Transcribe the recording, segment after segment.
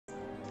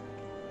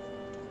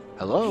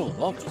Hello,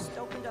 welcome.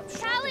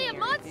 Tally of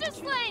Monster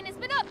Slain has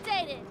been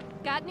updated.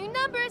 Got new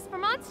numbers for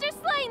Monster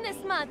Slain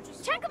this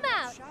month. Check them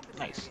out.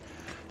 Nice.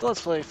 So let's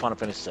play Final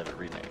Fantasy VII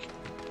Remake.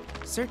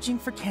 Searching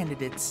for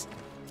candidates.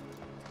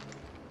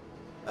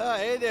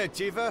 Hey there,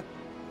 Tifa.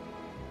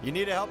 You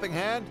need a helping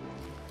hand?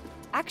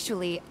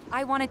 Actually,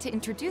 I wanted to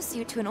introduce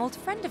you to an old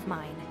friend of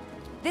mine.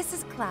 This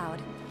is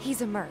Cloud. He's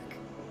a merc.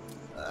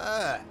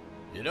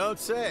 You don't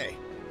say.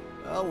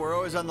 Well, we're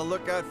always on the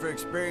lookout for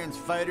experienced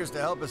fighters to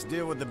help us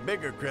deal with the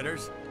bigger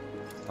critters.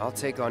 I'll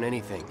take on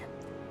anything.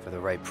 For the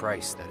right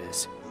price, that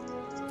is.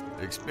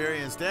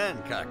 Experienced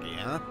and cocky,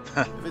 huh?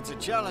 If it's a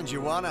challenge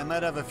you want, I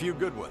might have a few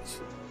good ones.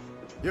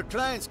 Your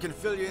clients can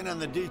fill you in on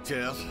the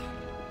details.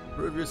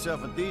 Prove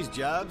yourself at these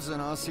jobs,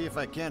 and I'll see if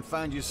I can't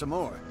find you some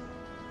more.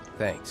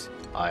 Thanks.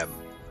 I am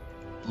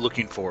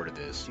looking forward to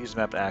this. Use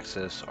map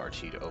access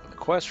RT to open the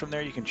quest. From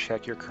there, you can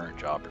check your current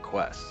job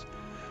requests.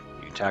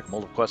 You can tackle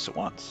multiple quests at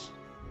once.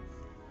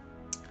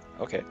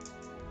 Okay.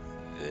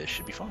 This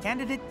should be fun.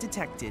 Candidate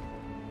detected.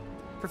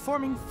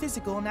 Performing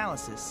physical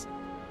analysis.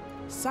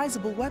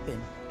 Sizable weapon,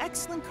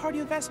 excellent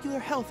cardiovascular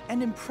health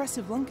and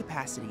impressive lung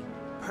capacity,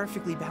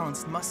 perfectly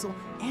balanced muscle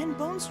and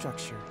bone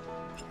structure.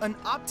 An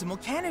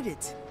optimal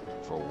candidate.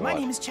 For what? My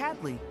name is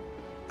Chadley.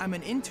 I'm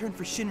an intern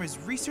for Shinra's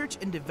Research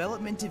and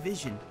Development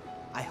Division.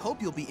 I hope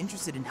you'll be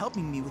interested in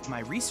helping me with my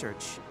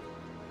research.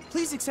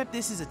 Please accept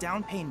this as a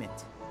down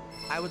payment.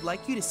 I would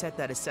like you to set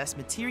that assess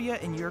materia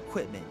in your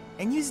equipment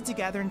and use it to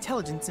gather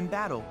intelligence in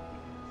battle.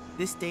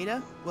 This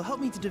data will help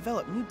me to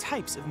develop new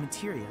types of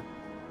materia.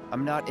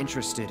 I'm not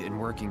interested in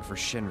working for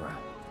Shinra.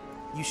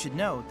 You should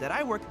know that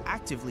I work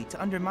actively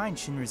to undermine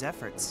Shinra's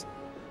efforts.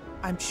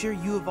 I'm sure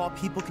you of all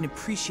people can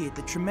appreciate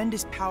the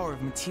tremendous power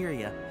of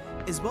materia,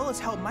 as well as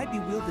how it might be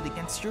wielded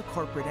against your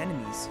corporate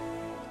enemies.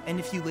 And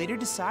if you later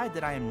decide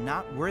that I am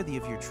not worthy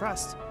of your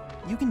trust,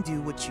 you can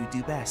do what you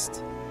do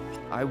best.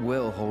 I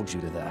will hold you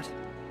to that.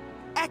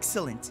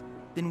 Excellent!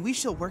 Then we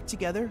shall work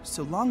together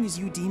so long as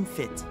you deem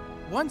fit.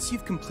 Once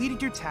you've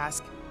completed your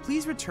task,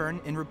 please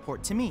return and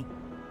report to me.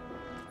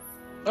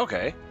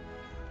 Okay.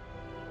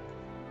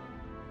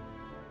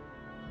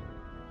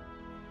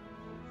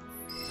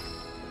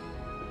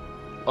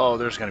 Oh,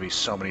 there's going to be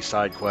so many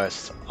side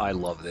quests. I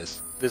love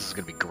this. This is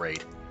going to be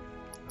great.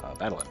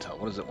 Battle Intel.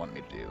 What does it want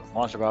me to do?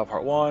 Monster Battle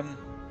Part 1.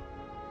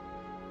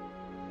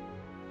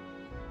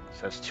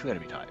 So that's 2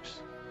 enemy types.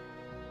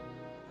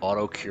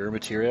 Auto Cure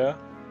Materia.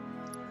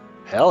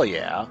 Hell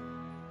yeah.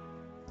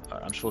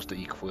 I'm supposed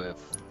to equip...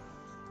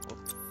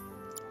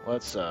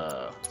 Let's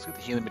get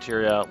the healing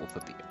materia out. We'll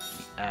put the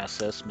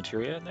access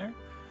materia in there.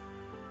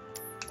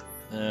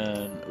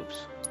 And,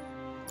 oops.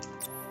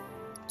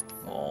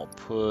 I'll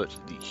put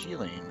the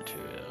healing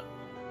materia.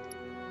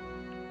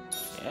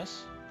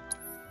 Yes.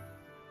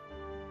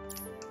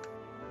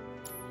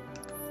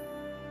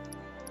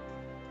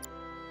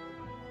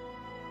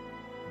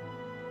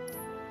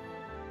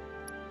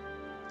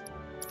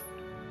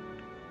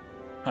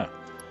 Huh.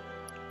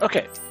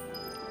 Okay.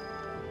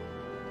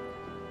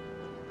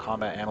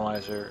 Combat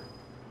analyzer.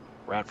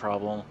 Rat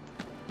problem.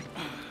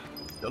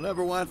 You'll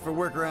never want for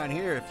work around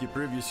here if you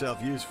prove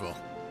yourself useful.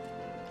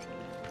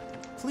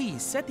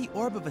 Please set the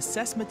Orb of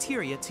Assess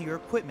Materia to your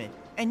equipment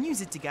and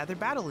use it to gather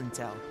battle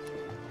intel.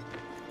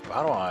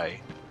 How do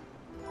I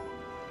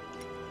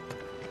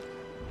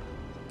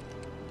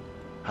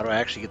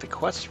actually get the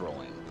quests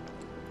rolling?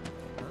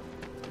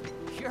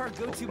 You're our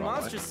go-to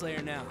monster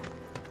slayer now.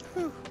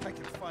 Whew, I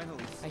can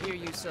finally see. I hear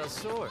you sell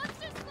swords.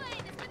 Monster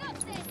Slain has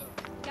been updated.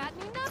 Got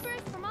new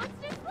numbers for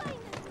Monster Slain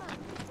this month.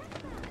 Check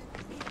them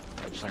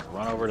out. I just like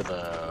run over to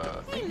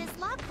the... Hey, Miss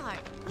Lockhart.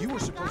 You were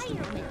supposed to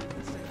be.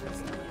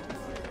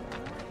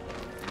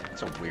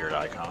 It's a weird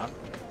icon.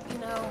 You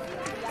know,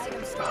 the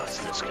item Oh, it's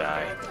this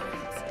guy.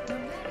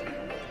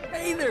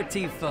 Hey there,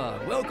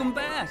 Tifa. Welcome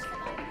back.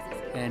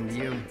 And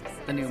you,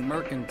 the new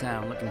merc in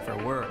town looking for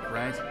work,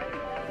 right?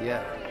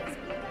 Yeah.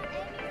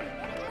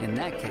 In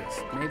that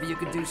case, maybe you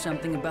could do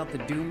something about the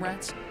Doom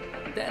Rats?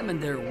 Them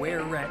and their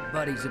were-rat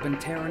buddies have been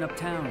tearing up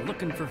town,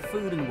 looking for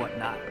food and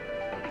whatnot.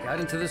 Got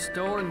into the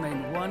store and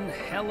made one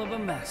hell of a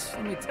mess,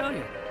 let me tell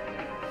you.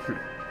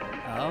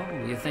 Oh,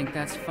 you think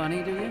that's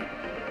funny, do you?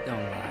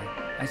 Don't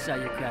lie. I saw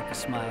you crack a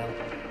smile.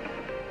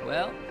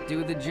 Well,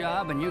 do the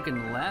job and you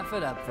can laugh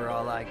it up for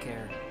all I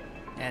care.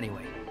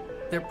 Anyway,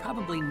 they're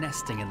probably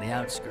nesting in the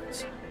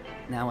outskirts.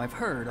 Now I've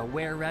heard a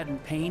were-rat in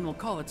pain will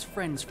call its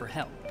friends for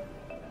help.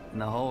 And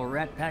the whole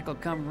rat pack will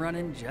come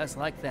running just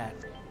like that.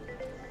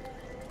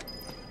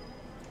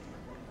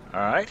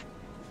 Alright.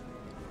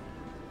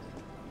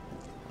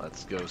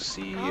 Let's go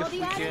see All if the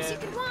we items you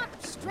can can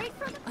want, straight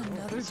from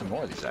another get some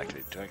more of these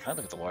activated. Do I kind of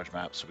look at the large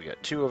map? So we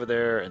got 2 over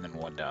there and then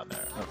 1 down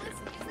there. Okay.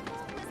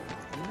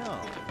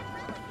 No.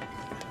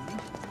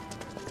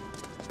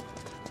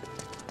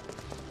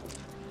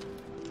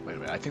 Wait a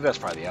minute. I think that's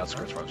probably the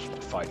outskirts where I'm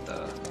supposed to fight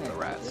the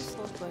rats.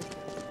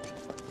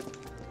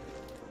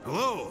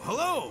 Hello,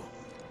 hello!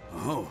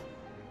 Oh,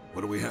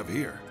 what do we have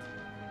here?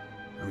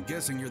 I'm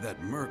guessing you're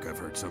that merc I've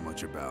heard so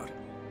much about.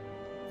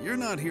 You're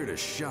not here to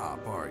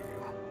shop, are you?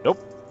 Nope.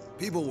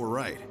 People were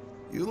right.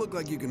 You look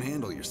like you can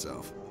handle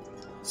yourself.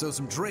 So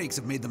some drakes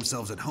have made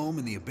themselves at home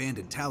in the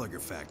abandoned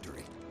Talager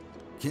factory.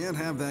 Can't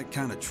have that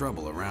kind of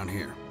trouble around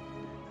here.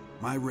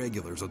 My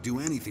regulars will do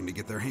anything to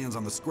get their hands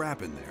on the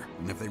scrap in there,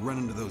 and if they run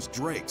into those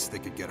drakes, they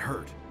could get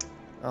hurt.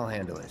 I'll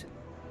handle it.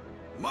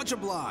 Much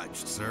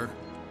obliged, sir.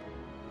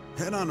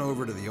 Head on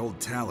over to the old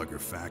Talager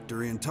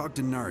factory and talk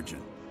to Narjan.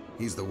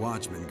 He's the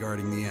watchman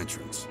guarding the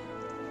entrance.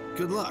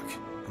 Good luck.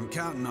 I'm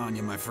counting on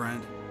you, my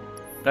friend.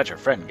 Not your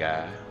friend,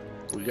 guy.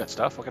 Ooh, you got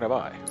stuff? What can I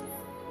buy?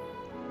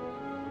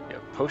 You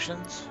have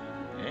potions,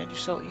 and you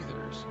sell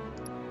ethers.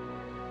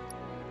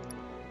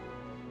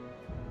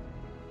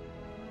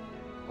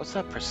 What's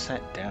that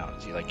percent down?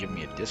 Is he like giving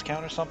me a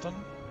discount or something?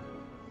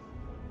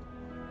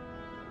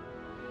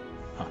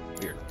 Huh,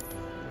 weird.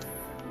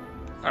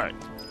 Alright,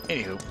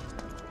 anywho.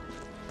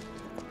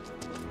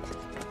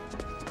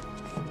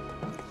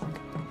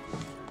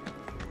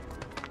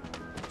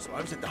 So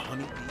I was at the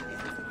honeybee.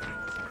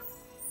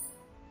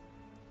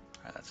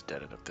 Alright, that's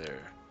deaded up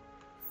there.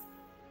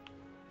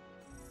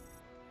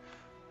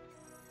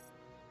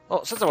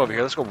 Well, since I'm over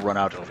here, let's go run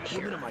out over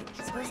here.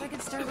 Suppose I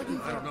could start looking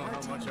for a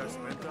Much I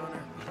spent on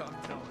her.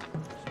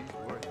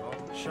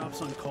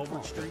 Shops on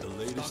Culver Street. The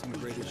latest and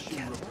greatest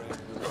shoe.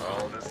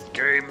 Oh, this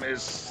game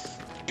is...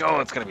 Oh,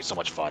 it's gonna be so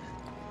much fun.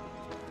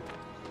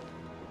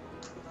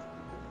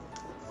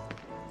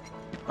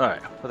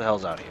 Alright, what the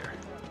hell's out here?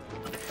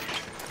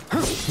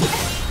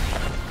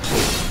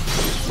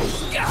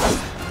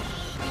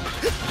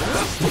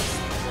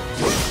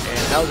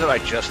 And how's it I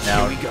just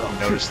now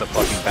noticed the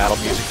fucking battle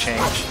music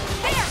change?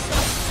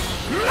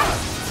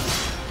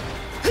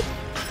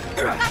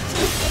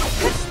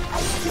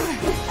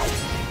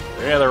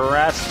 Yeah, the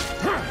rats.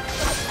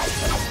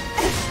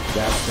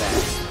 That's that.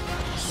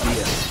 See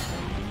ya.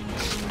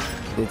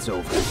 It's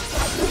over.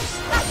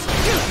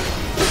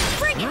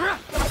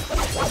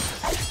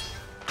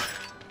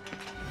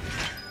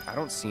 I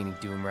don't see any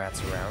Doom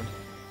rats around.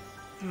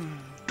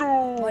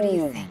 What do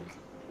you think?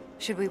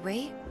 Should we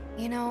wait?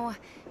 You know,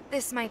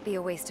 this might be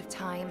a waste of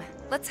time.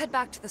 Let's head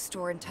back to the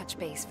store and touch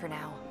base for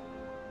now.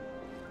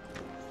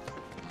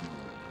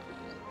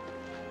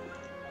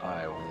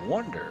 I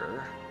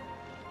wonder...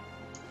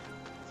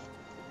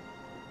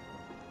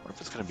 What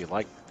if it's going to be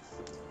like...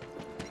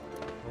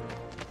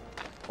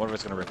 What if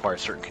it's going to require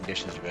certain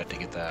conditions you have to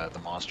get the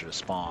monster to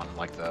spawn,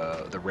 like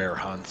the rare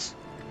hunts?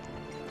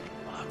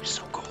 Oh, that'd be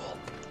so cool.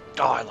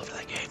 Oh, I love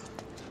that game.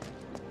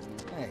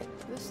 Hey,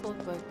 this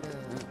looked like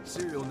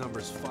Serial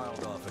numbers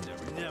filed off and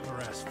everything.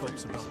 Never ask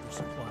folks about their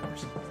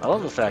suppliers. I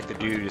love the fact that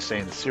dude is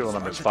saying the serial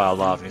number's filed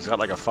off and he's got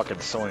like a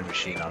fucking sewing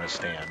machine on his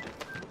stand.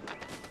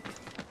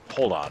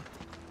 Hold on.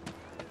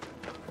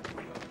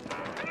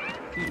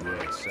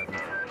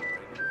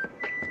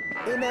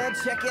 Hey man,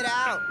 check it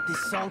out.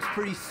 This song's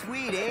pretty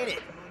sweet, ain't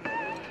it?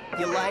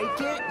 You like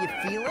it? You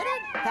feeling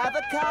it? Have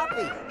a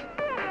copy.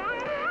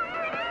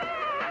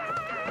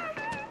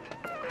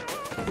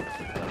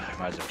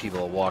 Reminds me of people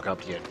will walk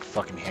up to you and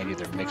fucking hand you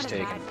their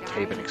mixtape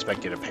and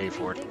expect you to pay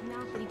for it.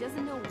 But he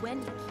doesn't know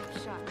when to keep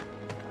shut.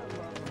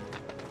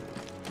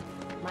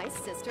 My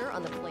sister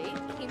on the plate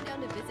came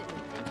down to visit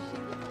me, and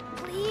she was like,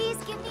 please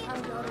give me a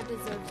daughter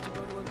deserves to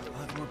go to a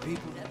lot more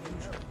people than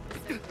usual.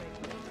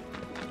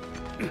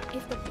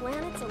 If the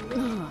planet's a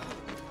little...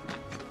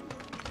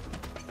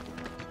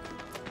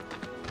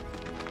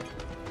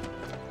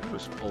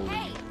 Who's holding?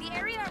 Hey, the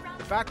area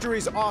around...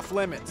 Factory's off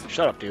limits.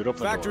 Shut up, dude. Open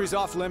the door. Factory's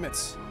off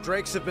limits.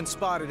 Drakes have been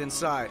spotted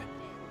inside.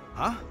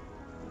 Huh?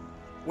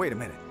 Wait a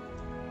minute.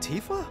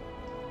 Tifa?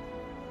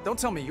 Don't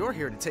tell me you're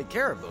here to take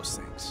care of those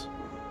things.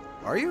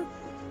 Are you?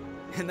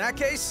 In that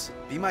case,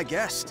 be my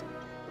guest.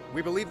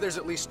 We believe there's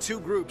at least 2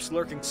 groups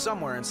lurking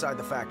somewhere inside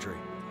the factory.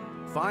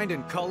 Find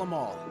and cull them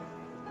all.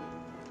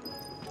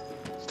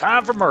 It's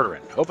time for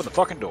murdering. Open the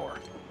fucking door.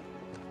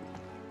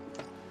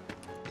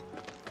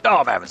 Oh,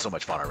 I'm having so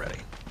much fun already.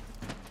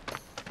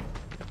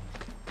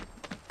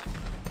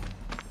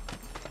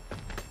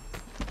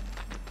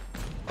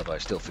 Although I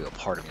still feel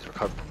part of me is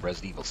recovering from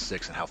Resident Evil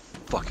 6 and how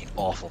fucking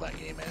awful that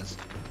game is.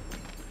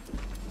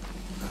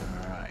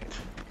 Alright.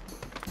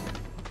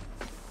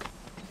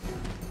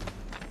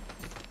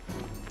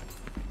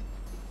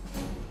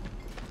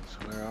 So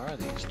where are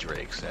these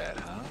drakes at,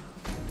 huh?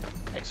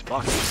 Hey, some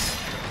boxes.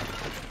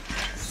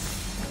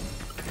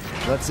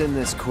 Let's end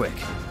this quick.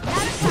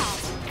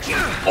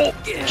 Oh,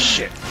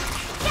 shit.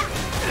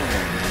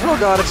 Oh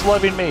god, it's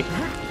loving me.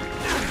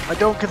 I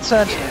don't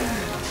consent.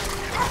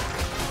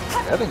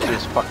 That thing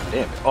is fucking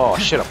damage. Oh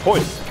shit, I'm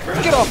poisoned.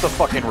 Get off the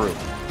fucking roof.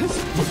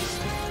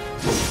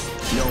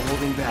 No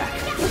holding back.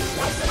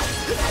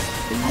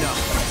 Enough.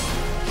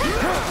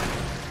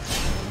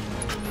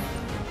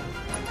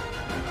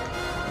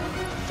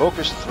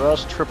 Focus,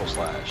 thrust, triple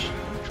slash.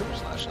 Triple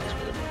slash, that's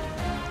good.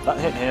 Not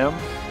hitting him.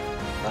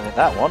 Not hitting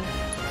that one.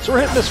 So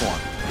we're hitting this one.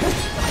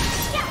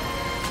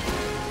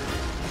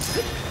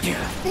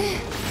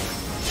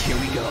 Here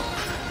we go.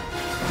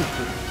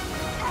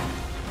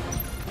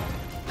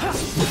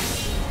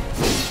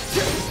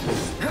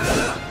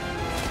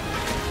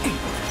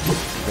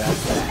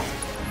 That's that.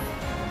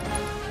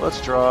 Let's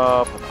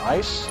drop an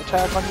ice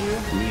attack on you.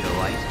 Need a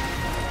light?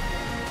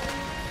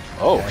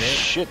 Oh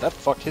shit, that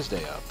fucked his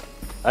day up.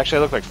 Actually,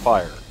 I look like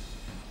fire.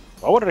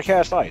 I wanted to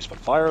cast ice, but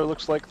fire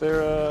looks like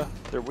they're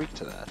weak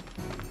to that.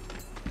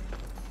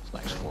 It's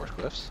nice forest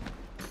glyphs.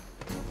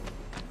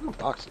 Ooh,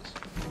 boxes.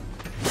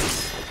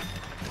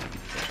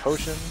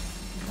 Potion.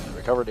 And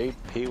recovered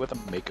AP with a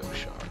Mako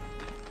shard.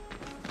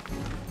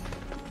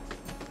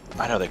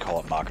 I know they call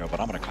it Mako, but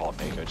I'm gonna call it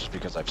Mako just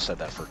because I've said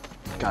that for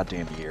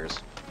goddamn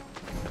years.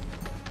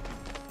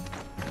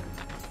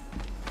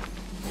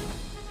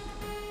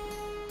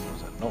 What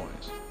was that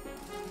noise?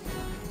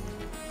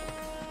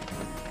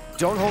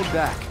 Don't hold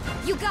back.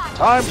 You got it.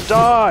 Time to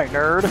die,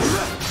 nerd!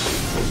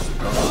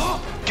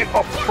 Get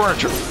off the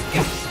furniture!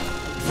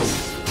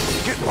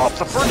 Get off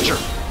the furniture!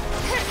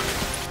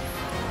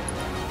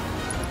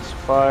 Let's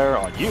fire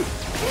on you.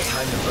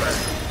 Time to burn.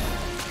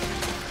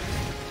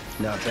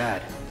 Not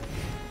bad.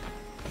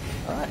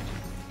 Alright.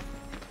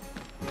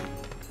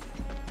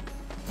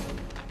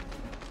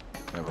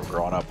 Remember,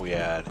 growing up, we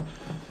had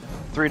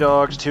 3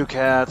 dogs, 2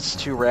 cats,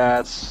 2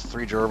 rats,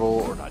 3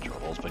 gerbil, or not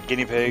gerbils, but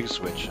guinea pigs,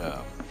 which,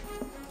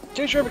 in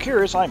case you're ever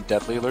curious, I'm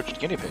deathly allergic to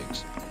guinea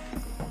pigs.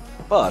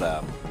 But,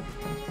 that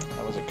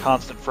was a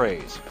constant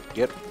phrase.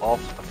 Get off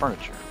the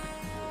furniture.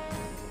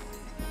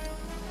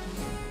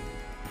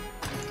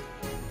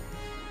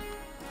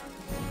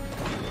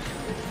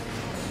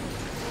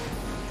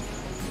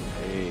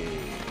 Hey.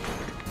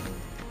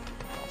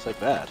 I'll take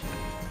that.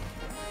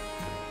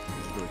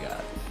 What do we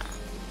got?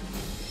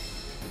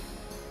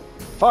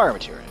 Fire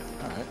material.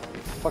 Alright. What the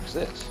fuck is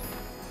this?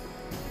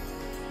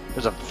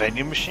 There's a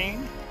vending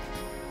machine?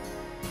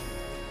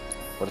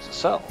 What does it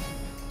sell?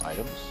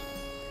 Items?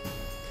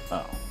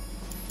 Oh.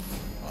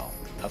 Well,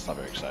 that's not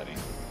very exciting.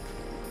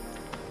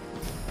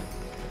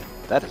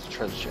 That is a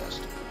treasure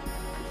chest.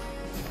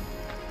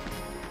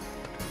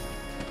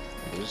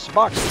 There's some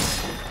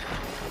boxes.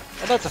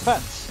 And that's a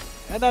fence.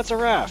 And that's a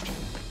raft.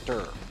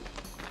 Durr.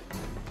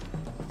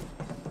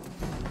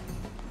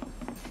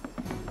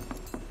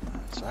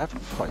 So I have to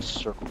probably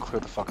circle clear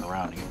the fuck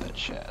around to get that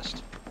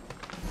chest.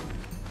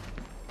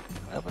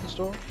 Can I open this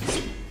door?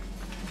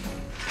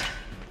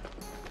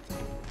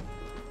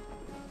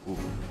 Ooh.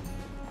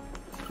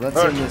 Let's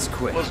end this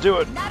quick. Let's do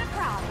it. Not a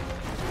problem.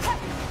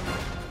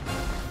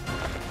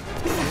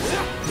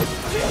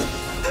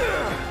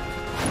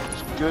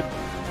 It's good.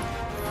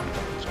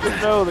 It's good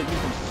to know that you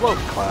can float,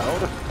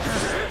 Cloud.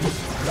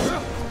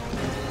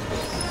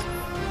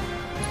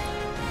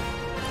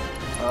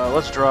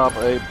 Let's drop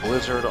a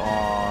blizzard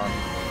on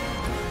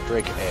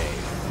Drake A.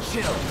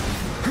 Chill.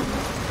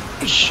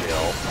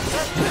 Chill.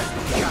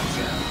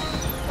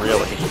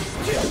 Really?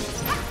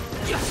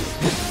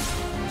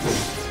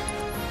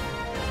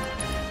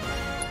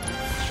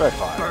 Let's try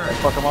 5. Let's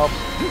fuck him up.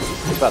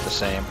 It's about the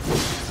same.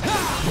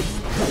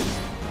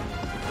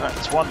 Alright,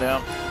 it's 1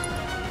 down.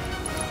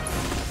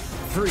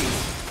 3.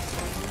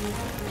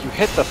 You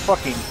hit the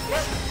fucking...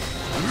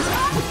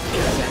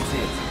 That's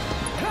it.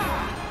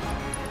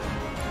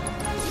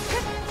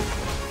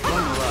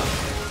 Bundle up.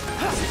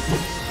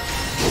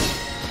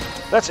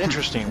 That's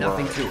interesting.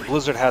 Nothing where to it.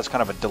 Blizzard has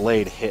kind of a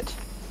delayed hit.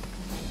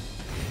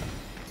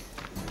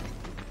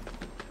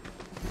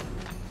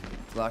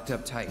 Locked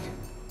up tight.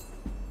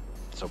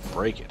 So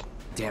break it.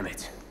 Damn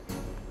it.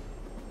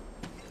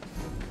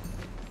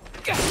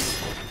 Some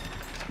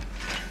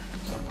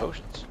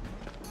potions.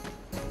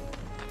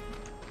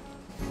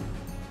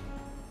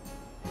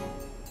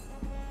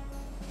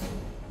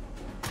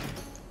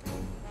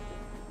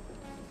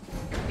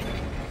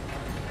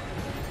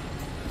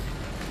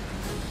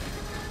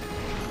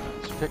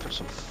 Let's pick up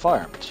some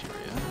fire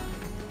materia.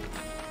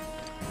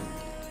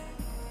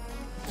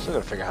 Still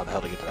gotta figure out how the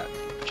hell to get to that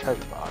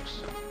treasure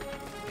box.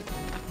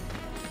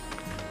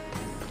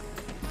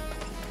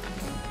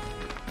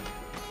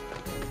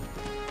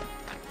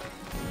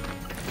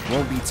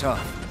 Won't be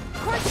tough.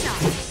 Of course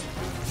not.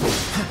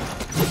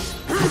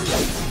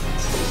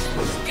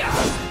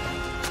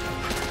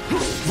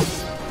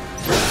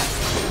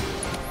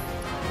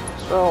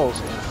 Spells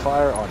and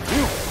fire on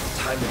you.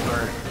 Time to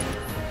burn.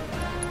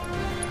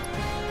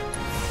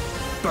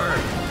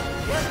 Burn.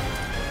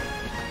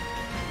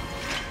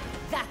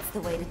 That's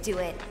the way to do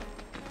it.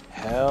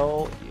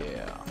 Hell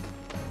yeah.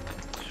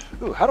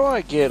 Ooh, how do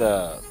I get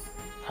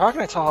how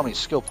can I tell how many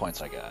skill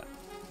points I got?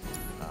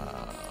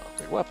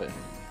 Great weapon.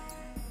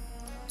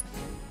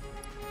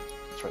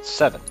 That's right,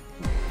 7.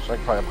 So I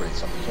can probably upgrade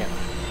something, can't I?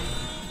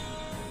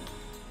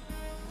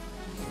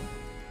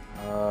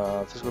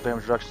 Physical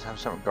damage reduction,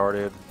 10%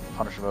 guarded,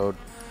 Punisher mode.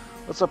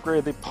 Let's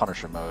upgrade the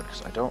Punisher mode,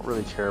 because I don't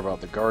really care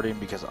about the guarding,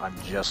 because I'm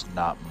just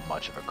not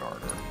much of a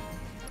guarder.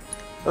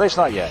 At least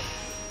not yet.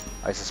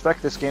 I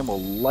suspect this game will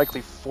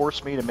likely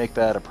force me to make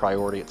that a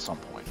priority at some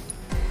point.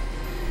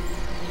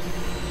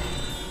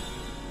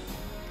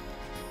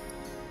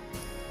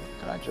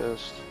 Can I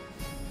just...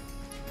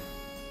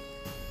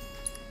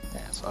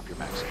 Yeah, it's up your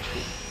max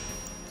HP.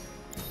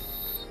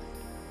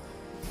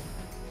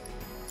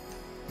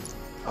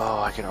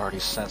 Oh, I can already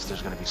sense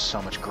there's going to be so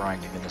much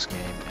grinding in this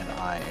game, and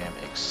I am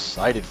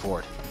excited for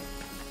it.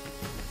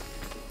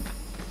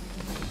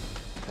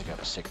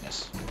 have a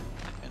sickness,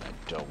 and I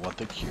don't want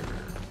the cure.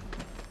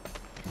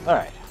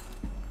 Alright.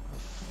 Where the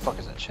fuck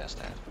is that chest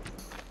at?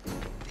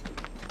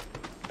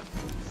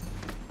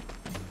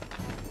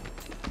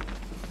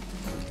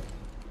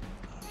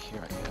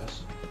 Here, I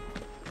guess.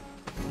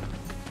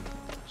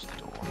 There's the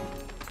door.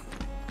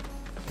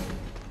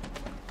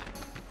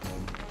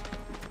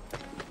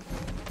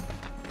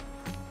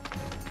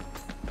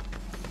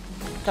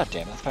 God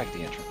damn it, that's back at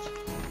the entrance.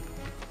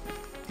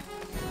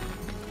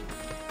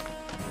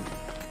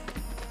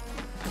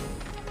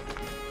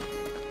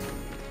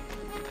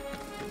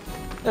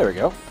 There we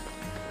go.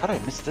 How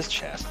did I miss this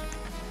chest?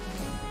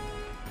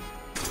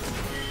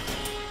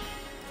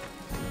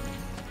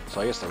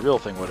 So I guess the real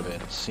thing would have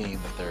been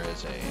seeing that there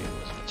is a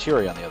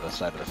materia on the other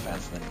side of the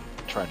fence and then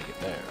trying to get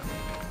there.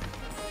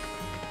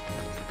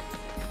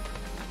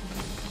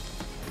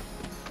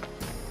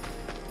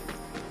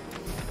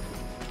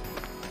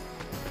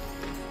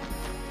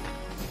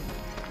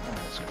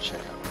 Alright, let's go check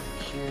out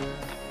over here.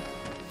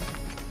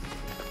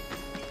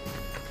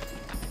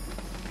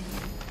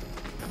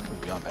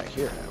 We've gone back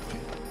here, have we?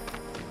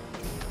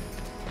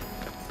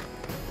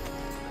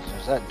 So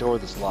there's that door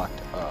that's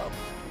locked up.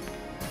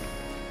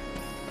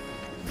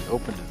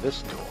 Open to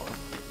this door.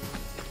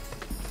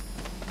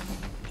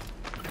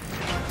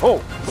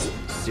 Oh!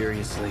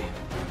 Seriously?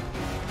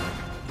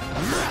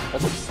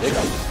 That's a big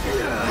one.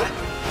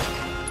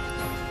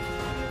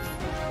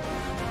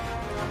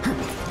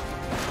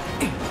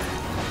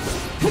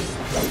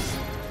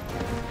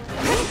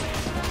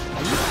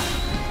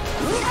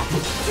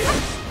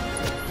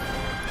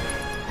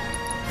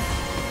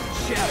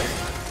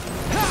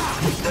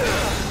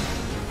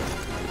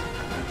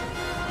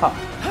 Huh.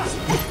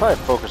 Probably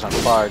focus on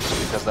fire just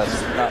because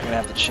that's not going to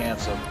have the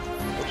chance of...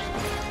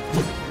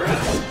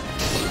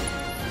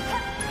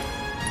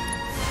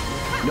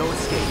 No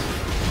escape.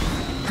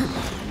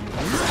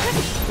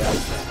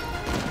 That's that.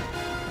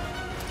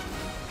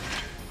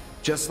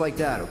 Just like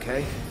that,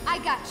 okay? I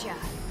gotcha.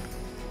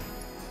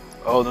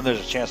 Oh, then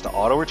there's a chance to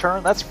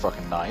auto-return? That's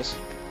fucking nice.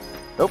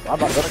 Nope, I'm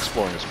not done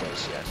exploring this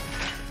place yet.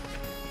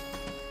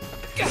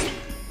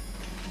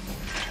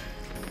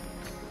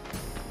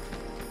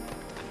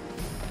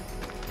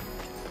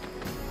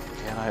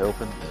 Can I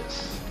open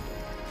this?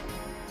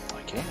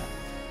 I can.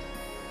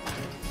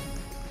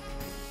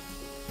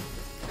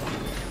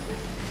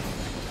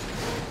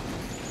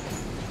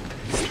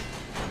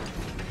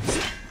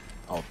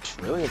 Oh,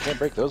 really? I can't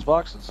break those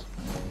boxes?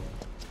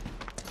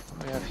 What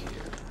do we have here?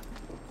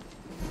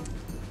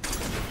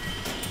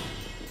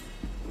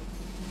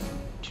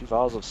 2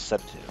 vials of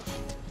sedative.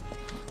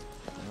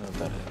 I don't know what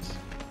that is.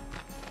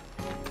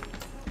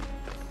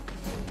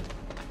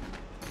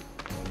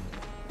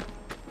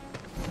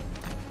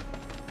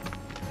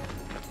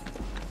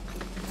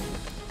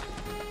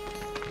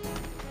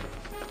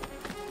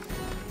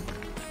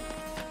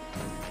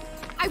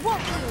 I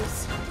won't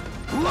lose.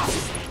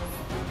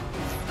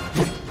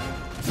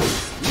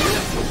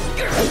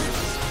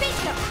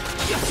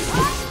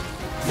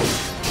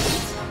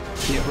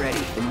 Get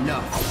ready.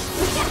 Enough.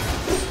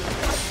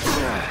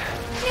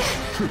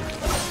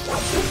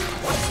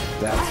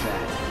 That's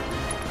that.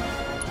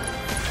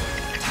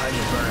 Time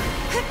to burn.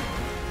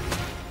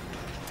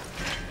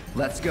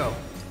 Let's go.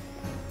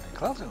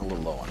 Cloud's getting a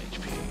little low on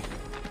HP.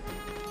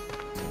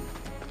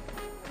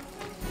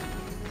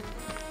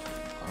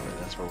 Alright,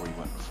 that's where we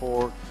went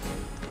before.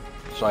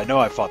 So I know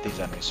I fought these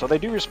enemies. So they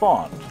do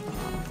respawn.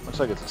 Looks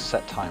like it's a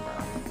set timer.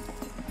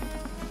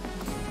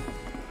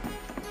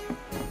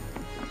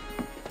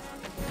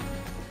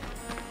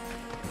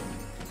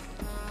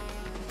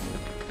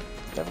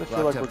 Definitely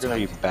feel like we're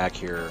going to be back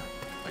here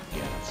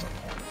again at some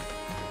point.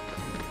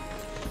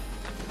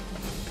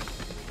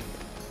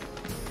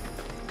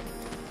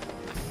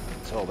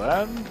 Until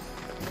then,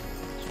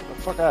 let's get the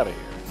fuck out of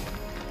here.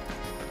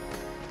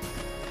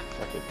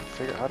 If I could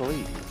figure out how to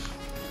leave.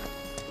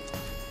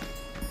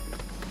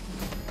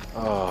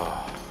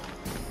 Oh,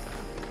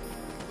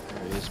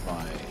 there is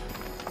my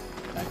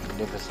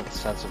magnificent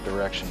sense of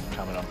direction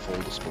coming on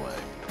full display.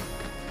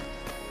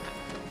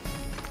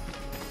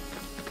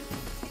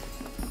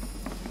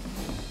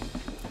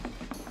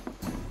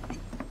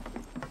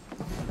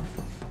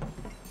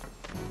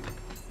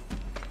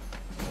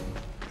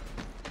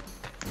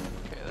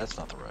 Okay, that's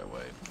not the right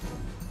way.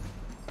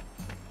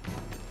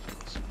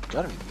 It's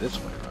gotta be this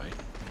way, right?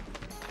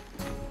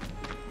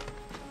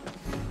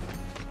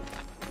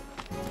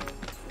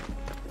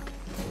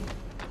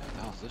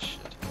 This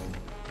shit.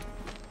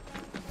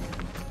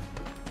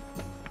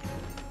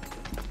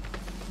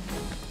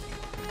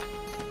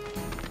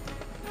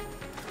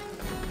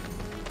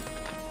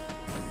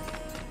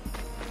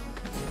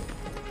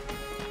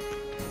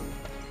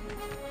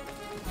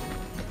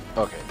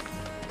 Okay.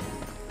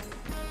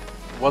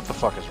 What the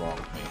fuck is wrong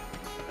with me?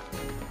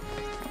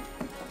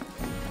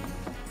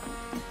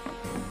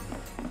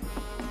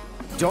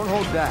 Don't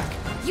hold back.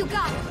 You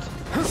got it.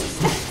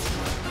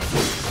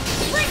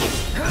 Bring it.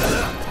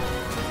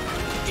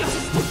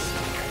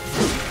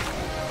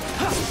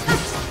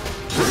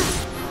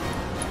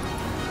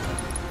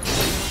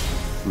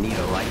 Need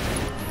a light.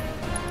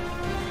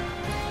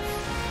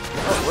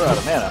 we're out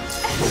of mana.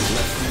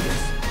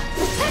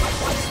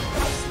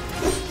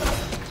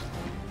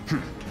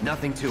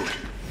 Nothing to it.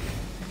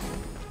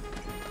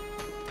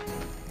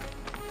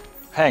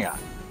 Hang on.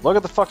 Look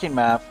at the fucking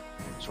map.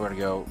 So we're gonna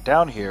go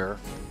down here.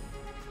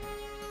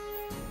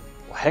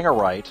 We'll hang a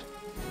right,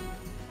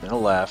 then a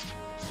left,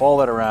 follow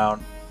that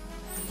around.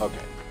 Okay.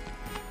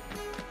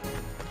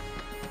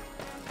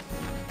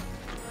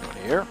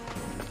 Here,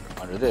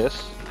 under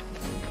this,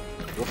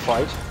 we'll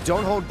fight.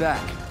 Don't hold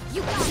back.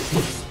 You got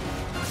it.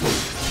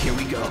 Here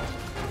we go.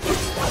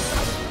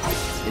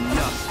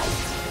 Enough.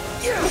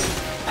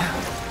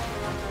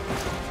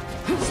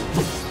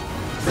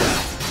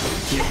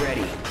 Get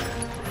ready.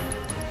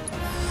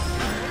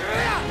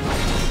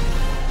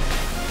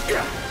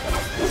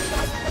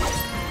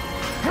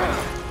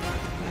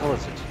 How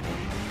is it?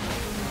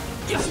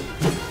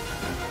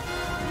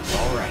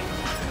 All right.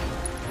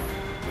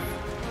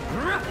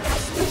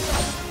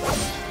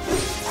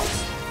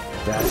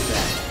 That's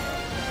that.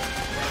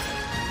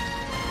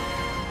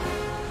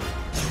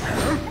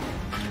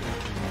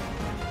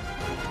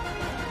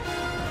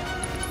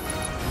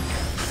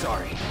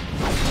 Sorry.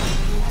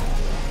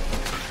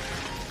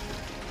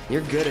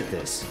 You're good at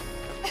this.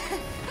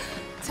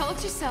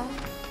 Told you so.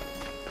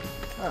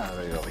 Alright,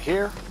 ready over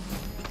here.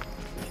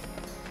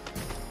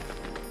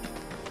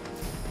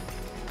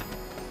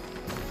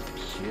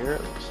 Here,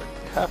 it looks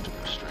like we have to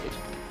go straight.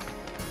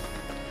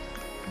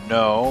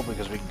 No,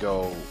 because we can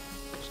go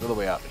there's another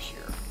way out to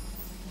here.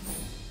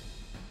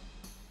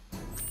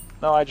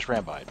 No, I just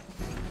ran by it.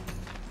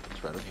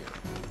 It's right over here.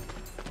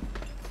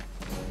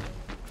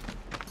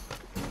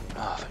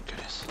 Oh, thank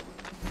goodness.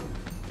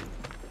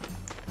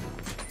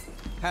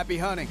 Happy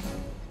hunting.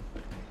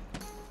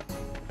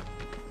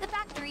 The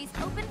factory's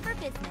open for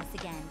business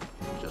again.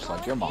 Just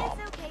like your mom.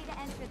 It's okay to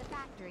enter the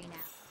factory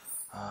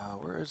now.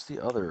 Where is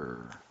the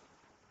other?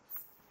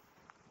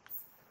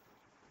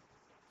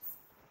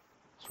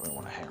 So I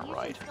want to hang a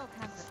right. Still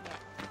come prepared.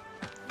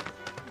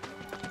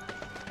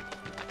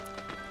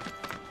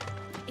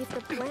 If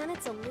the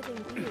planet's a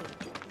living being,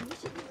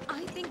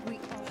 I think we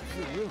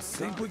are.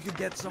 Think we could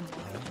get some?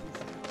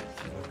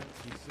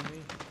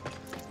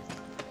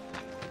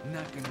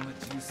 Not gonna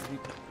let you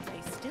sleep.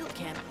 They still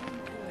can't.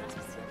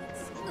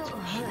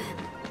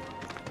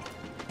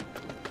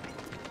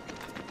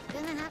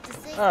 Gonna have to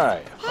say.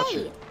 Alright,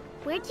 Hey,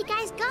 where'd you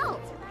guys go?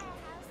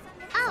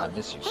 Oh, I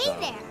miss you hey so.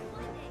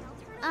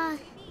 there.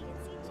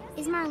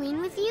 Is Marlene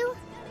with you?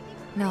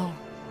 No.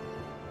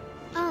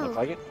 Oh, Look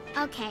like it?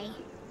 okay.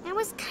 I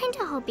was kind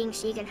of hoping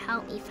she could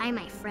help me find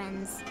my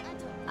friends.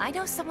 I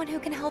know someone who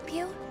can help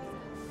you.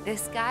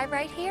 This guy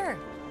right here.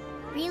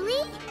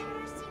 Really?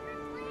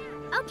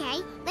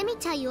 Okay, let me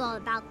tell you all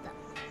about them.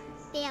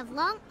 They have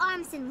long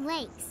arms and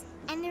legs,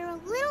 and they're a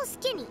little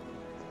skinny.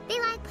 They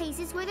like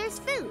places where there's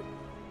food,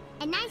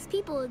 and nice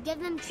people will give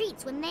them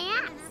treats when they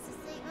ask.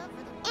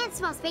 And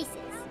small spaces.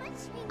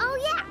 Oh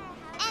yeah,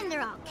 and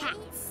they're all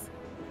cats.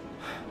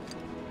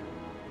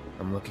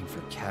 I'm looking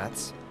for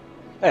cats.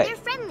 Hey. They're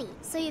friendly,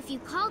 so if you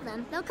call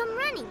them, they'll come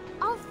running.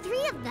 All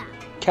 3 of them.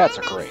 Cats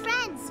are They're my great.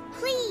 friends,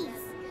 please.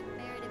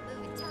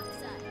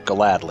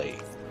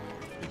 Gladly.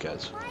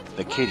 Because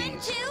the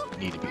kitties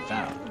need to be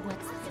found.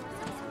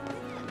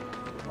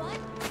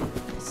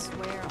 I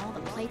swear all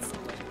the plates.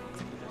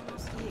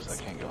 Looks like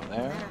I can't go in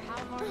there.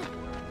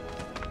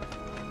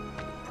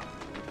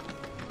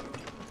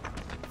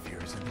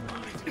 Fears in the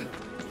mind.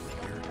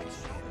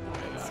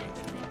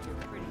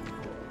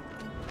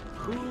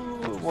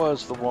 Who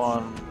was the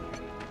one?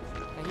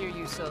 I hear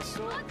you sell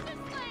swords.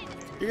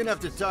 You're gonna have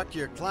to talk to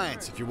your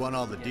clients if you want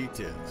all the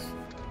details.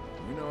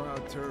 You know how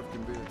turf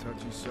can be a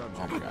touchy subject.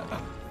 Oh my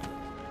god.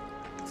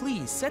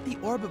 Please set the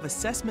orb of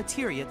assessed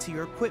materia to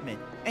your equipment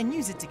and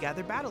use it to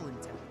gather battle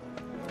intel.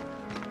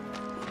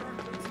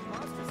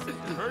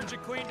 Heard you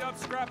cleaned up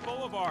Scrap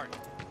Boulevard.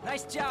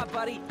 Nice job,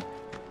 buddy.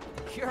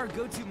 You're our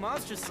go-to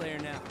monster slayer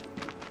now.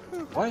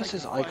 Why is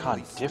his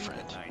icon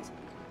different?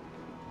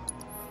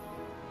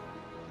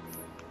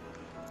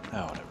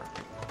 Oh, whatever.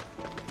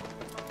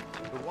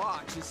 The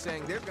watch is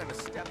saying they're gonna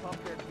step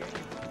up their game.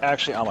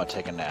 Actually, I'm gonna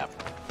take a nap.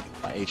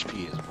 My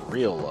HP is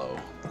real low.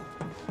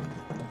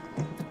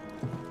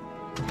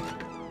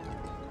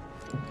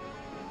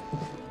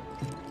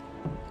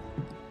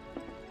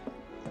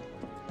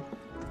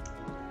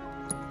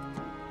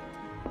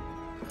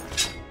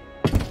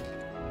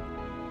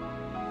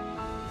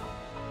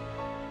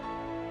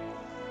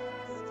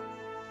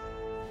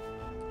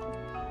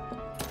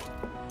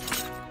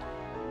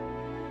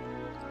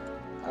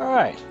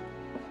 Alright.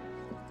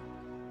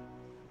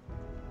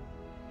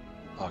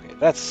 Okay,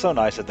 that's so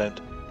nice of them.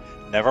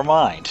 Never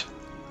mind.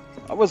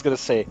 I was gonna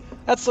say,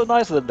 that's so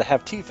nice of them to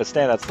have Tifa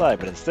stand outside,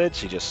 but instead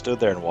she just stood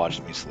there and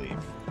watched me sleep.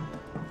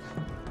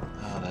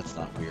 Oh, that's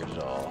not weird at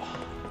all.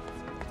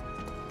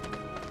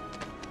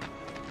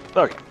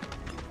 Okay.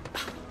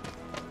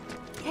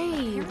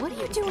 Hey, what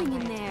are you doing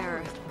in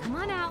there? Come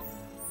on out.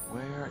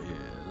 Where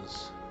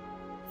is...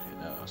 Okay,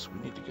 no, so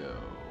we need to go...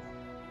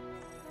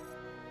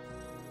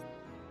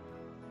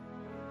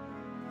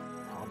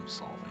 Problem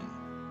solving.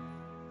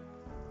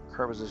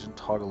 position,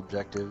 toggle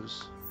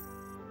objectives.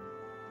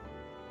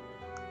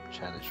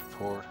 Challenge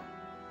report.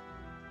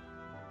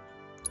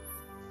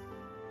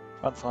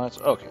 Fun finds.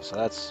 Okay, so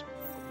that's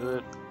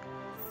good.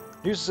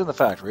 News is in the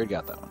factory. We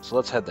got that one. So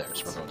let's head there.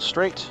 So we're going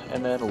straight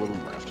and then a little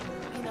left.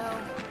 You know,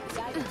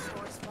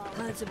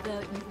 that's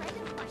about you.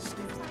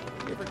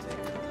 Give or take.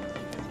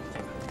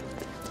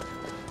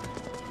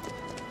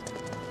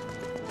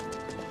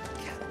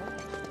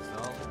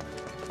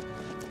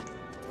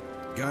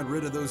 Got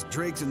rid of those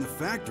drakes in the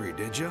factory,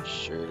 did you?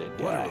 Sure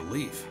did. What a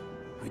relief.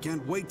 I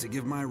can't wait to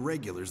give my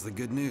regulars the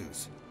good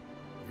news.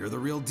 You're the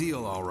real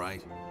deal, all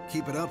right.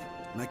 Keep it up,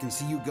 and I can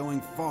see you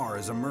going far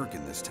as a merc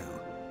in this town.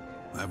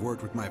 I've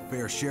worked with my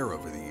fair share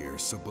over the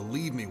years, so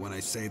believe me when I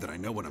say that I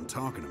know what I'm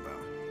talking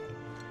about.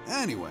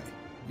 Anyway,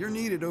 you're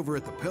needed over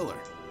at the Pillar.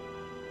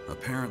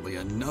 Apparently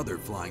another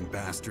flying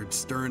bastard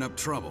stirring up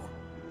trouble.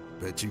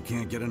 Bet you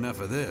can't get enough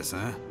of this,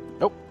 huh?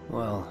 Nope.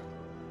 Well...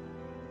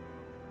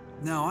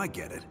 No, I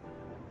get it.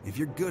 If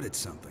you're good at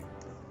something,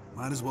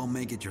 might as well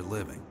make it your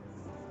living.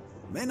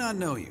 May not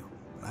know you,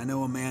 but I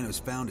know a man who's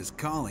found his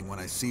calling when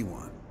I see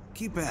one.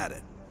 Keep at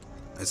it.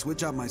 I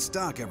switch out my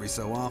stock every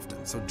so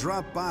often, so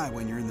drop by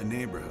when you're in the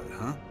neighborhood,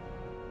 huh?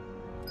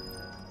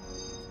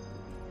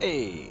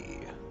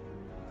 Hey.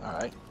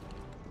 Alright.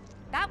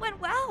 That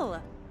went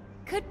well.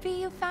 Could be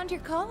you found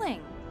your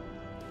calling.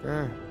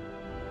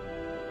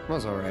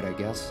 Was alright, I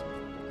guess.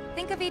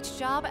 Think of each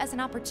job as an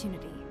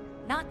opportunity.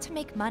 Not to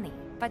make money,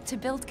 but to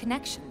build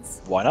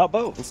connections. Why not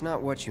both? It's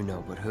not what you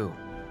know, but who.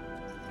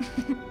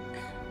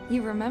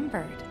 You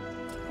remembered.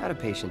 Had a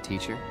patient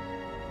teacher.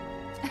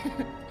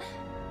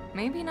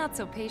 Maybe not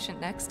so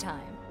patient next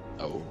time.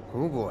 Oh.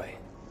 Oh boy.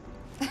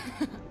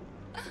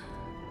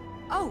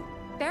 Oh,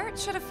 Barrett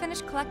should have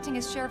finished collecting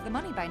his share of the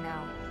money by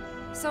now.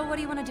 So what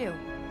do you want to do?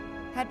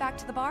 Head back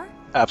to the bar?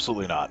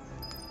 Absolutely not.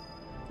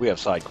 We have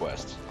side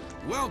quests.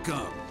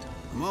 Welcome!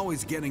 I'm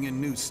always getting in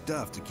new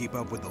stuff to keep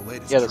up with the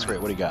latest Yeah, that's trends.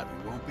 great. What do you got?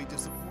 You won't be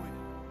disappointed.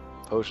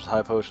 Potions,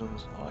 high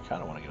potions. Well, I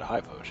kind of want to get a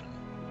high potion.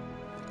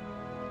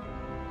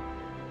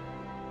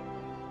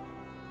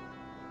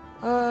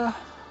 No,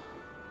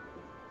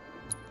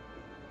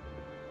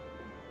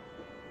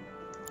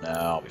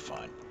 I'll be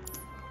fine.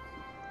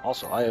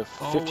 Also, I have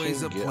 15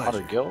 Always a pleasure.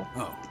 100 gil.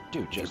 Oh,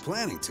 dude, you're just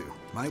planning to.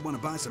 Might want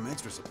to buy some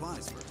extra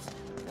supplies first.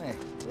 Hey,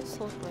 this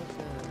looks like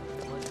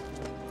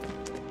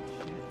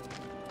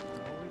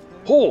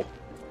oh!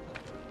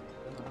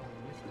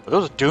 Are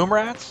those doom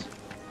rats?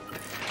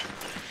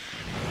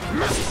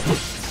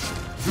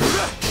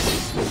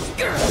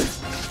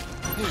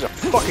 These are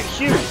fucking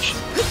huge.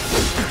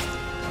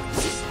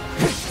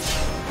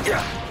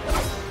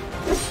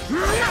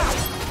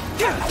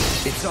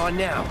 It's on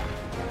now.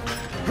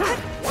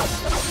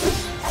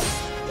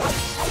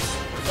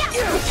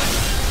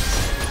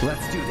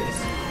 Let's do this.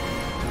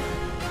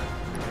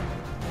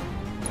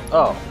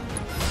 Oh.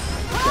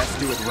 Let's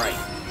do it right.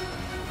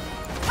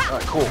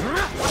 Alright, cool.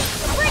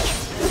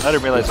 I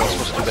didn't realize I was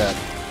supposed to do that.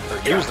 Or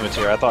use the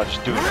material. I thought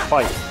just doing the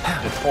fight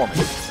did for me.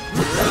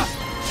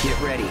 Get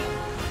ready.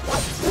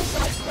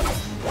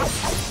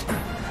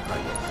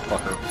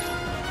 Fucker.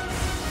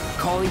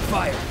 Calling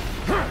fire.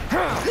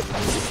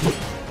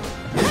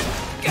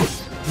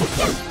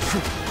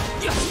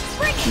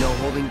 No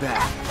holding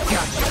back.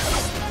 Gotcha.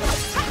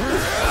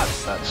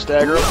 That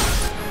stagger him.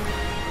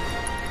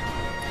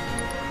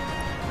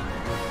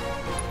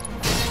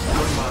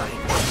 You're mine.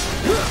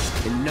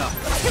 Enough.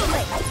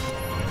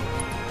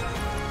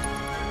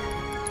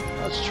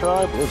 Let's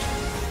try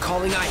Blizzard.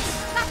 Calling ice.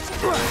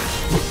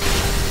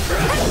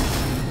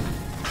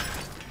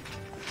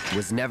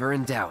 Was never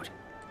in doubt.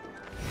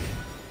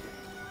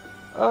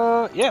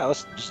 Yeah,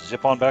 let's just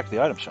zip on back to the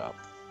item shop.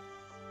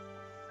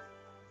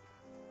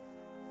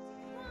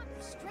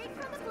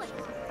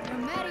 No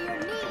matter your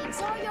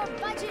needs or your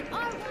budget,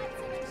 our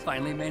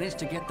Finally managed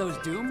to get those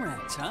doom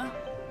rats, huh?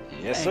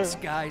 Yes, Thanks, sir.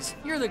 guys.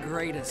 You're the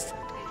greatest.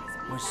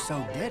 Was so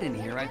dead in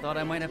here, I thought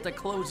I might have to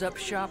close up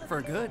shop for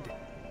good.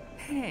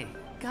 Hey,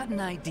 got an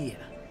idea.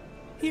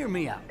 Hear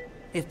me out.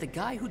 If the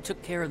guy who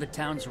took care of the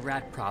town's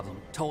rat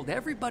problem told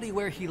everybody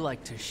where he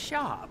liked to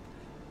shop,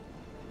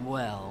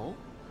 well,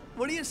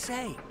 what do you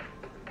say?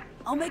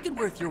 I'll make it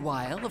worth your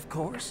while, of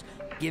course.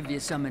 Give you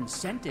some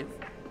incentive.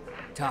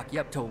 Talk you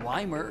up to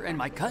Weimer and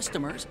my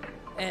customers,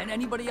 and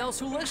anybody else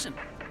who listen.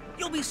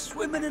 You'll be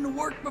swimming in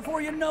work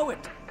before you know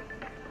it.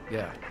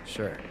 Yeah,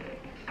 sure.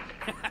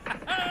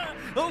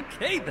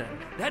 Okay then,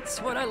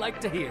 that's what I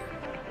like to hear.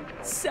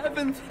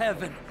 Seventh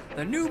Heaven,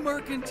 the new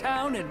merc in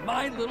town and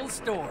my little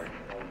store.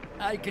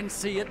 I can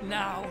see it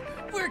now.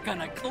 We're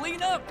gonna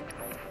clean up.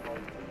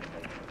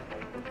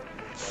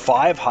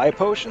 5 high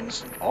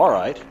potions?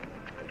 Alright.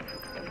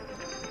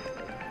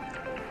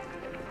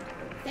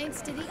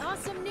 Thanks to the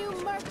awesome new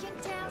merc in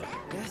town.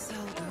 Guess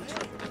I'll go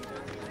check.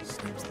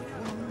 Seems like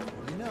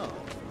one no.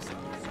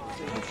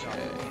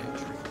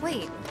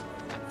 Wait,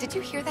 did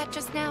you hear that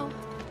just now?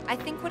 I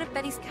think one of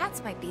Betty's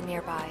cats might be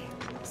nearby.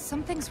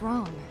 Something's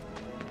wrong.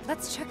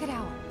 Let's check it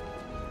out.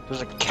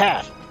 There's a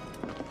cat.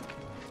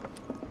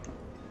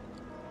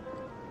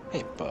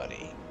 Hey,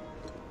 buddy.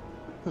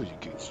 Who's your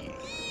good kid?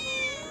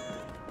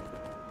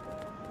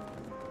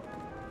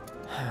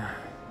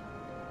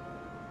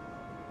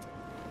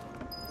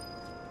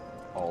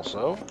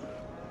 Also.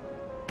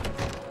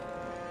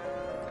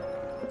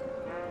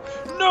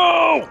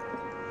 No!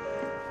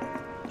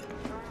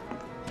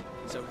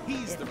 So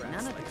he's the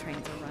None of the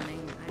trains are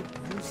running.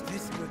 Who's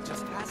this good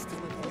just has to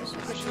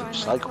live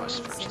Side quests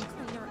first.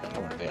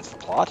 Don't advance the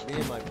plot. Me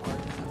and my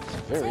partner.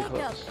 Very Take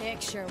close. a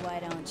picture, why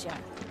don't you?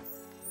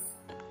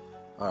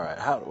 Alright,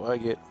 how do I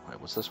get... Wait,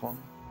 what's this one?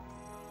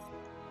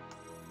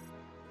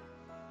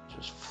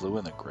 Just flew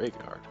in the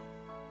graveyard.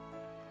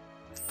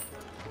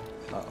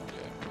 Oh,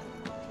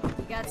 okay.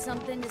 You got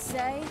something to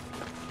say?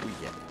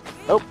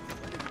 Nope.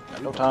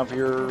 Got no time for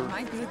your...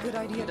 Might be a good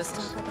idea to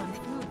stock up on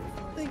food.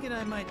 Thinking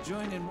I might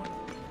join in one.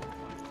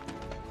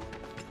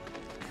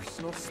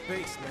 Personal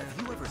space, man.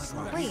 Have you ever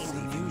seen Wait,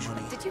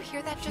 did you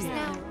hear that just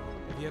now?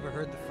 Have you ever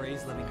heard the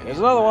phrase living? Here's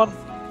another one.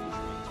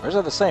 Or is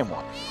that the same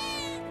one?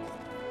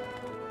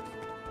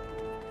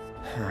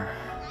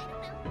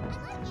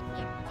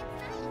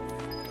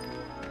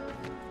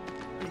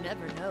 You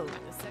never know.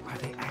 Are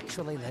they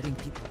actually letting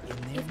people in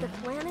there? If the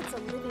planet's a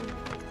living...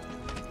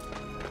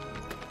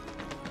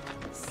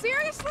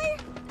 Seriously?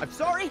 I'm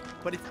sorry,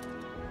 but it's...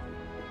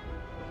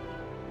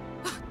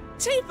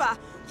 Tifa,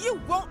 you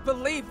won't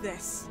believe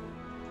this.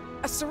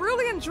 A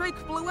cerulean drake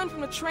flew in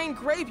from the train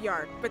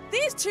graveyard, but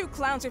these two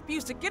clowns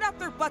refused to get up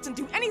their butts and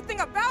do anything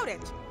about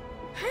it.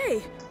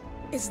 Hey,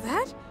 is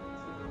that?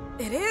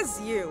 It is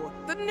you,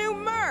 the new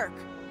Merc.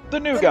 The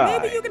new Then guy.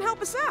 maybe you can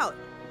help us out.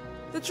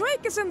 The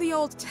drake is in the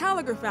old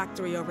Talagar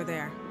factory over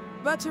there.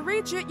 But to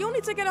reach it, you'll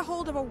need to get a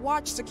hold of a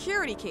watch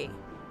security key.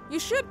 You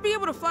should be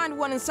able to find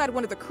one inside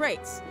one of the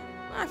crates.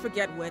 I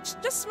forget which.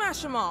 Just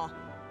smash them all.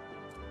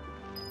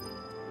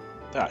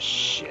 Ah,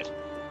 shit.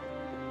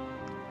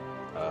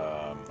 Do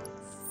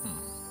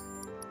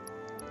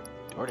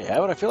I already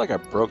have it? I feel like I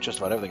broke just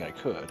about everything I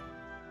could.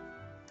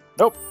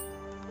 Nope.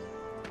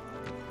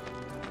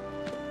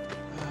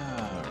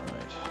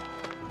 Alright.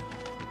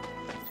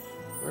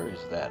 Where is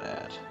that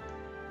at?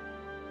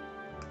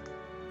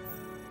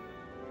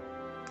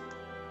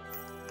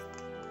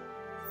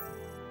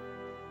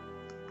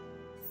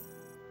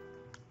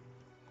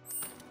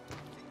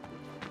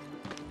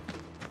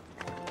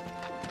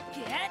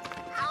 Get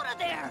out of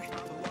there!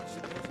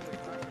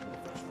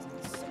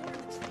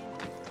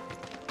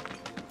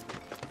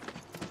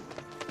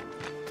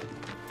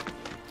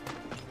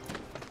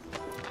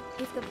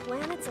 If the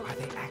planet's a... Are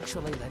they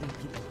actually letting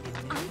people in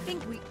there? I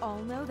think we all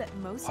know that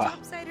most Wow.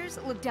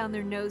 topsiders look down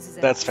their noses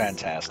at That's us.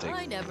 fantastic.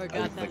 I never I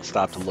got like that.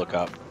 stopped to look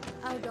up.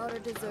 Our daughter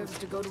deserves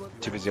to go to a...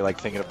 Too busy like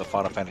thinking of the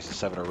Final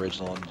Fantasy VII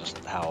original and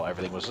just how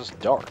everything was just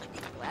dark.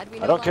 Glad we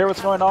I no don't care longer what's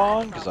have going that on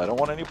problem. because I don't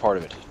want any part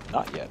of it.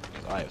 Not yet,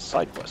 because I have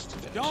side quests to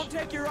finish. Don't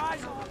take your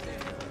eyes off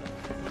it.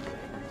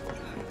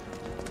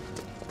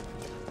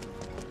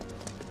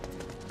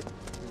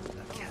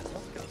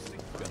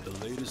 Got the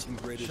latest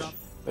and greatest. Wait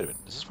a minute,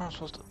 is this where I'm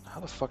supposed to... How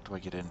the fuck do I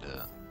get into...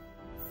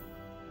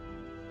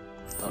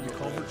 Okay.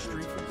 Culvert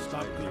Street from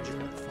Stock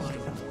Goodyear, flying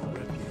a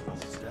reputable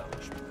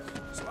establishment.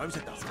 So I was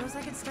at the Suppose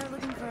I could start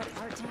looking for a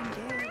part-time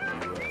gig.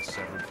 You're a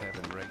seventh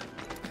heaven ring.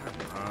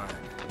 Come on.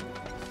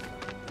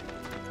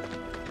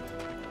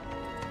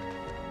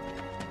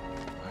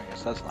 I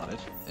guess that's not it.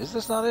 Is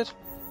this not it?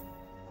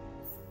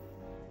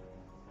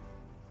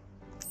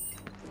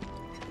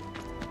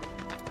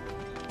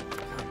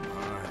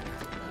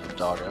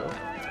 Doggo.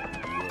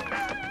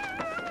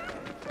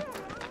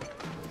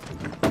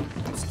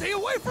 Stay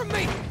away from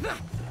me!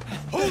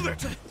 Hold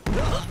it!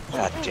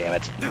 God damn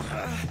it.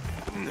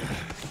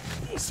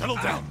 Settle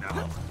down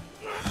now.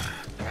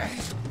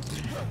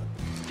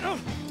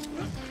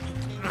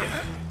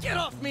 Get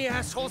off me,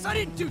 assholes! I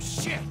didn't do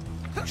shit!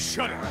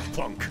 Shut up,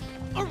 punk.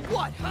 Or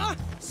what, huh?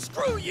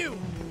 Screw you!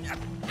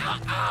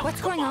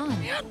 What's going on?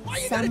 Why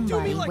you gotta do me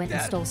Somebody like went and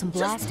that? stole some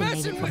Just blasting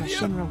messing native from a with you.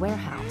 Shinra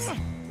warehouse.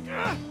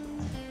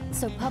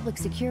 So public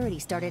security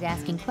started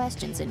asking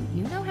questions, and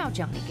you know how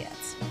Johnny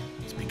gets.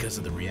 It's because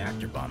of the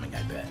reactor bombing,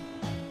 I bet.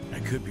 I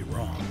could be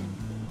wrong,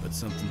 but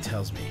something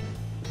tells me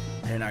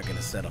they're not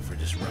gonna settle for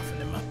just roughing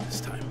him up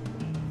this time.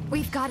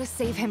 We've got to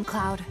save him,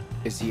 Cloud.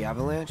 Is he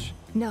Avalanche?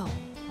 No.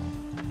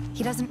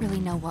 He doesn't really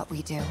know what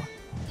we do.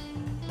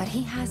 But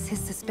he has his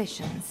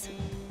suspicions.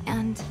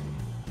 And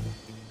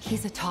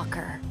he's a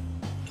talker.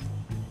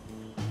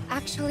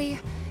 Actually,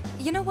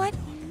 you know what?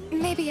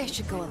 Maybe I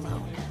should go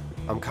alone.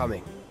 I'm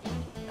coming.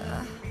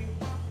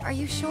 Are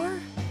you sure?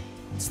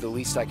 It's the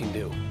least I can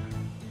do.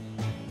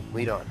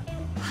 Lead on.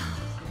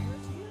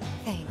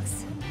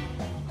 Thanks.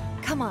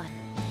 Come on.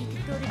 He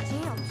could go to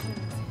jail.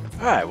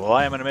 Alright, well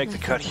I am going to make the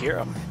cut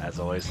here. As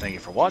always, thank you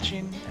for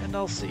watching, and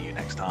I'll see you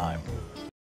next time.